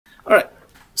All right.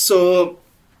 So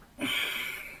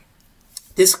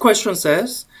this question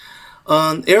says,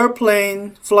 an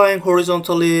airplane flying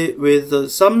horizontally with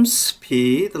some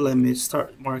speed, let me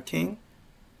start marking,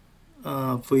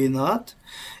 V naught,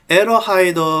 at a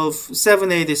height of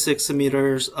 786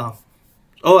 meters.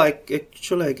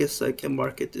 I guess I can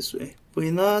mark it this way. V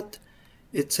naught,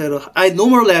 it's at a,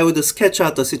 normally I would sketch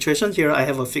out the situation. Here I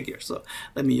have a figure, so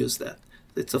let me use that.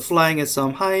 It's a flying at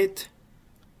some height.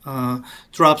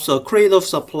 Drops a crate of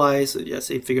supplies.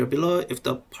 Yes, a figure below. If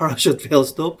the parachute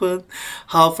fails to open,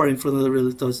 how far in front of the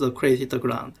reel does the crate hit the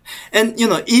ground? And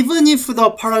even if the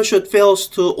parachute fails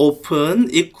to open,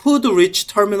 it could reach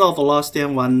terminal velocity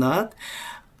and whatnot.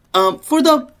 For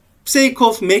the sake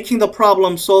of making the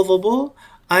problem solvable,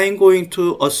 I'm going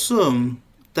to assume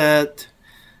that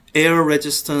air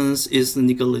resistance is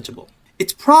negligible.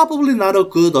 It's probably not a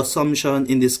good assumption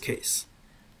in this case.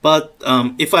 But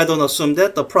if I don't assume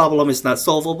that, the problem is not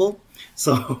solvable.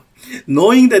 So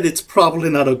knowing that it's probably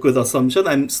not a good assumption,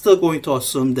 I'm still going to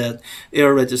assume that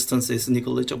air resistance is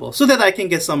negligible so that I can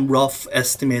get some rough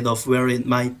estimate of where it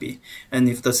might be. And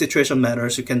if the situation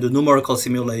matters, you can do numerical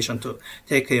simulation to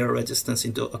take air resistance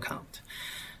into account.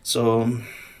 So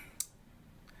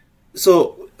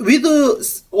with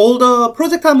all the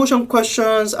projectile motion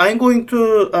questions, I'm going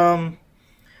to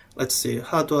let's see,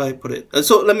 how do I put it?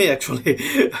 So let me actually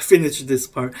finish this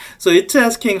part. So it's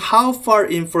asking how far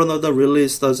in front of the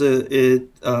release does it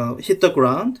hit the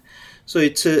ground. So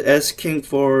it's asking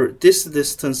for this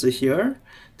distance here.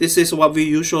 This is what we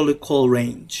usually call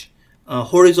range,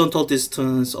 horizontal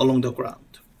distance along the ground.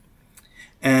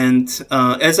 And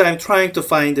as I'm trying to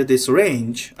find this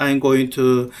range, I'm going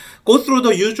to go through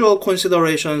the usual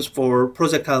considerations for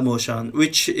projectile motion,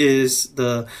 which is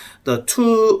the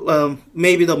two,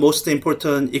 maybe the most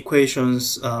important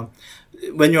equations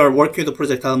when you are working with the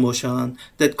projectile motion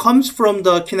that comes from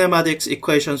the kinematics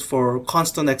equations for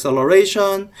constant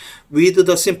acceleration with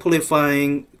the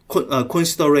simplifying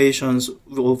considerations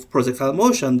of projectile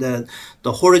motion that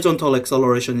the horizontal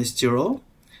acceleration is 0.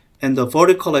 And the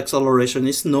vertical acceleration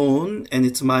is known, and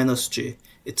it's minus g.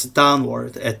 It's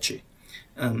downward at g.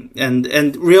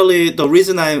 And really, the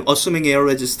reason I'm assuming air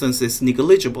resistance is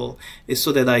negligible is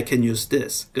so that I can use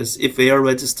this. Because if air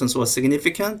resistance was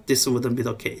significant, this wouldn't be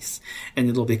the case, and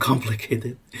it'll be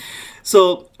complicated.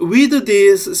 So with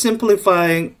these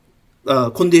simplifying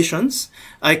conditions,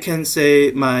 I can say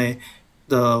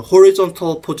the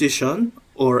horizontal position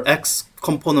or x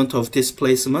component of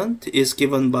displacement is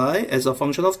given by, as a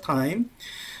function of time,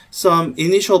 some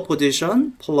initial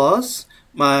position plus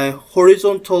my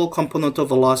horizontal component of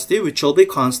velocity, which will be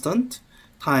constant,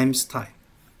 times time.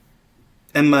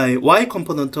 And my y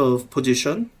component of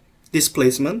position,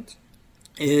 displacement,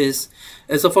 is,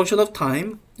 as a function of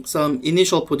time, some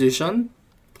initial position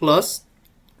plus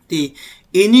the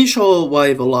initial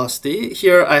y velocity.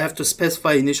 Here I have to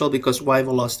specify initial because y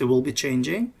velocity will be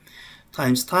changing,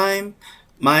 times time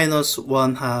minus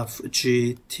 1/2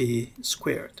 gt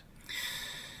squared.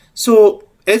 So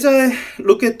as I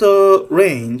look at the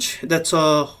range, that's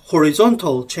a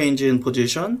horizontal change in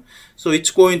position. So it's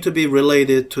going to be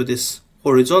related to this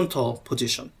horizontal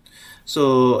position.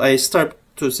 So I start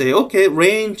to say, okay,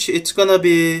 range, it's gonna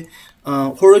be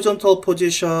horizontal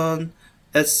position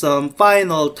at some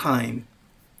final time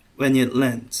when it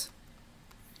lands.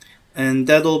 And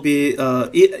that'll be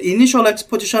initial x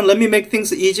position. Let me make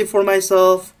things easy for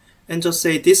myself and just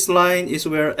say this line is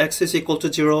where x is equal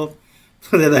to 0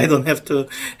 so that I don't have to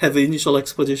have initial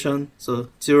x position. So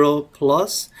 0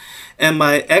 plus, and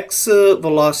my x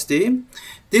velocity,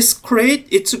 this crate,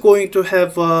 it's going to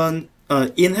have an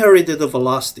inherited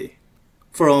velocity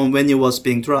from when it was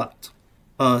being dropped.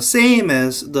 Same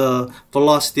as the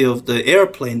velocity of the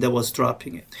airplane that was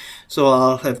dropping it. So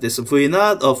I'll have this V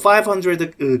naught of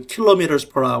 500 kilometers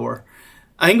per hour.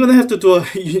 I'm going to have to do a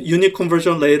unit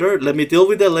conversion later. Let me deal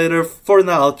with that later. For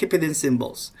now, I'll keep it in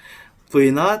symbols. V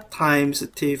naught times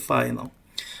T final.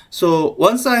 So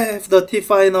once I have the T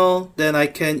final, then I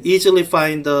can easily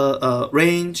find the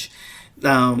range.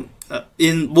 Now,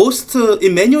 in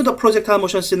many of the projectile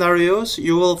motion scenarios,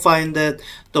 you will find that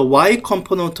the y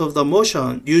component of the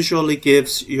motion usually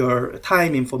gives your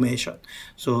time information.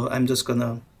 So I'm just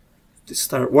gonna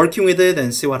start working with it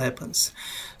and see what happens.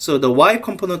 So the y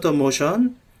component of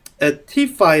motion at t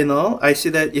final, I see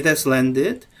that it has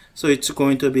landed. So it's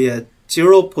going to be at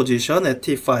 0 position at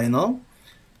t final.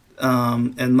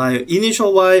 And my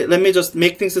initial y, let me just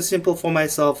make things simple for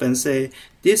myself and say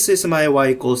this is my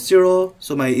y equals 0.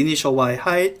 So my initial y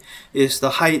height is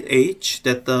the height h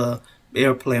that the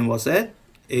airplane was at,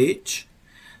 h.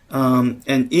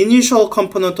 and initial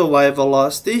component of y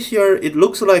velocity here, it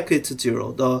looks like it's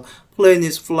 0. The plane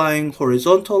is flying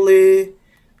horizontally.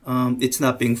 It's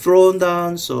not being thrown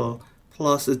down, so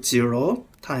plus 0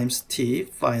 times t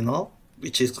final,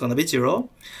 which is going to be 0,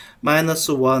 minus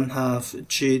 1/2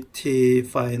 gt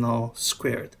final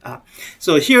squared.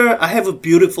 So here I have a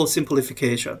beautiful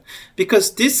simplification.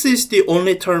 Because this is the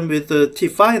only term with the t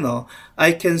final,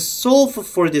 I can solve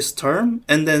for this term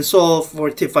and then solve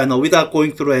for t final without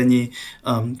going through any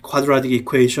quadratic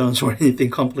equations or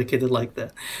anything complicated like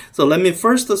that. So let me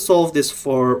first solve this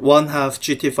for 1/2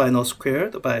 gt final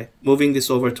squared by moving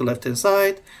this over to left hand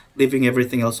side, leaving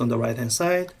everything else on the right hand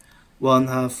side.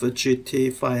 1/2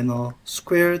 gt final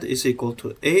squared is equal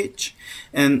to h.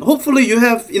 And hopefully you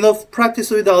have enough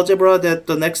practice with algebra that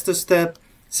the next step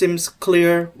seems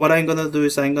clear. What I'm gonna do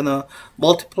is I'm gonna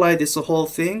multiply this whole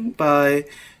thing by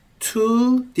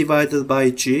 2 divided by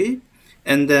g,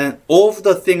 and then of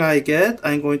the thing I get,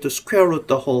 I'm going to square root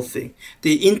the whole thing.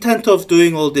 The intent of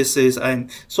doing all this is I'm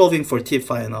solving for t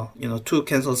final. 2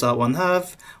 cancels out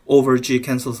 1/2, over g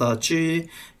cancels out g,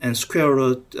 and square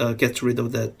root gets rid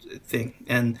of that thing.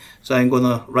 And so I'm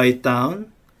gonna write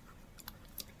down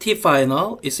t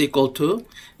final is equal to,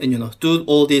 and do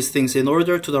all these things in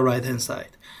order to the right hand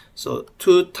side. So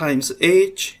 2 times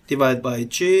h divided by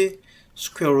g,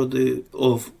 square root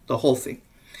of the whole thing.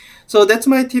 So that's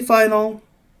my t final.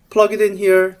 Plug it in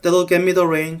here. That'll get me the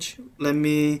range. Let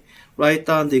me write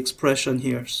down the expression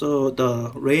here. So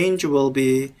the range will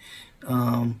be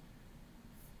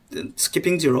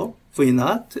skipping 0, v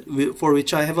naught, for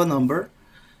which I have a number,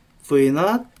 v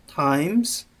naught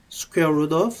times square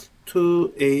root of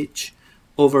 2h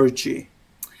over g.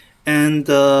 And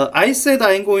I said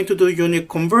I'm going to do unit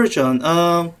conversion.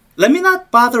 Let me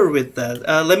not bother with that.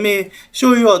 Let me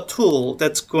show you a tool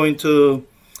that's going to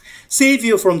save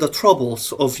you from the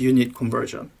troubles of unit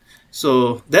conversion.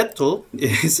 So that tool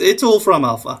is a tool from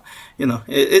Alpha.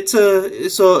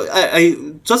 I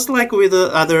just like with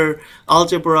the other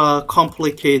algebra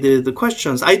complicated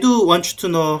questions, I do want you to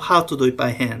know how to do it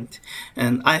by hand.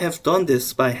 And I have done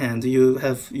this by hand. You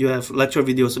have lecture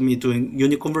videos of me doing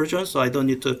unit conversion, so I don't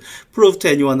need to prove to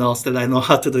anyone else that I know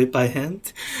how to do it by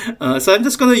hand. So I'm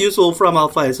just going to use Wolfram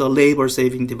Alpha as a labor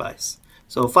saving device.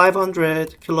 So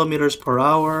 500 kilometers per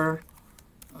hour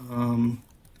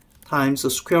times the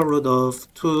square root of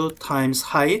 2 times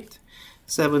height,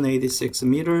 786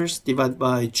 meters, divided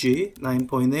by g,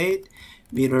 9.8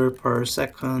 meter per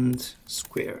second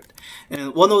squared.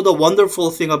 And one of the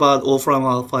wonderful thing about Wolfram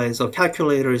Alpha is a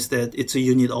calculator is that it's a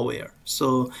unit aware.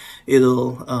 So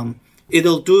it'll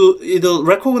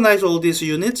recognize all these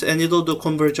units and it'll do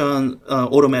conversion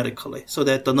automatically, so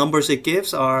that the numbers it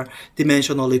gives are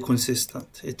dimensionally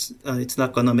consistent. It's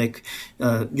not gonna make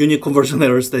unit conversion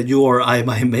errors that you or I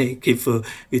might make if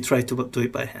we try to do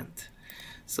it by hand.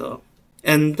 So,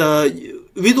 and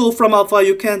with Wolfram Alpha,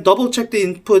 you can double check the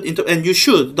input and you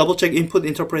should double check input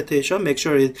interpretation, make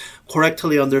sure it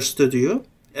correctly understood you.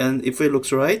 And if it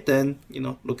looks right, then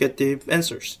look at the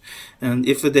answers. And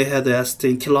if they had asked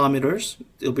in kilometers,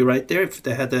 it'll be right there. If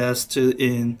they had asked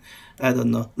in, I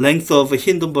don't know, length of a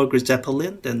Hindenburg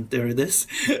Zeppelin, then there it is.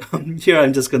 Here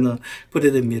I'm just gonna put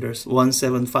it in meters.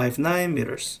 1759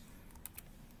 meters.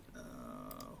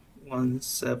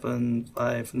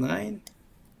 1759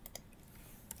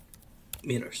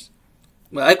 meters.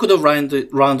 Well, I could have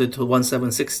rounded to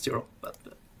 1760, but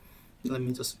let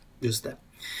me just use that.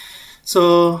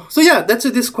 So yeah, that's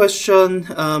this question.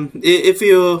 If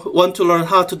you want to learn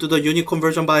how to do the unit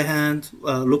conversion by hand,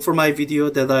 look for my video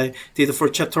that I did for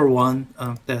chapter 1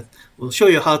 that will show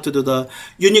you how to do the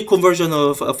unit conversion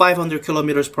of 500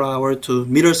 kilometers per hour to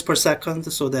meters per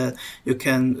second, so that you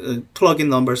can plug in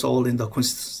numbers all in the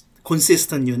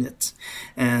consistent units.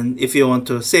 And if you want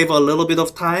to save a little bit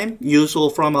of time, use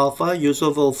Wolfram Alpha. Use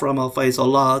of Wolfram Alpha is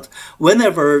allowed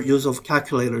whenever use of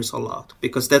calculator is allowed,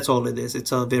 because that's all it is.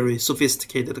 It's a very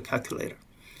sophisticated calculator.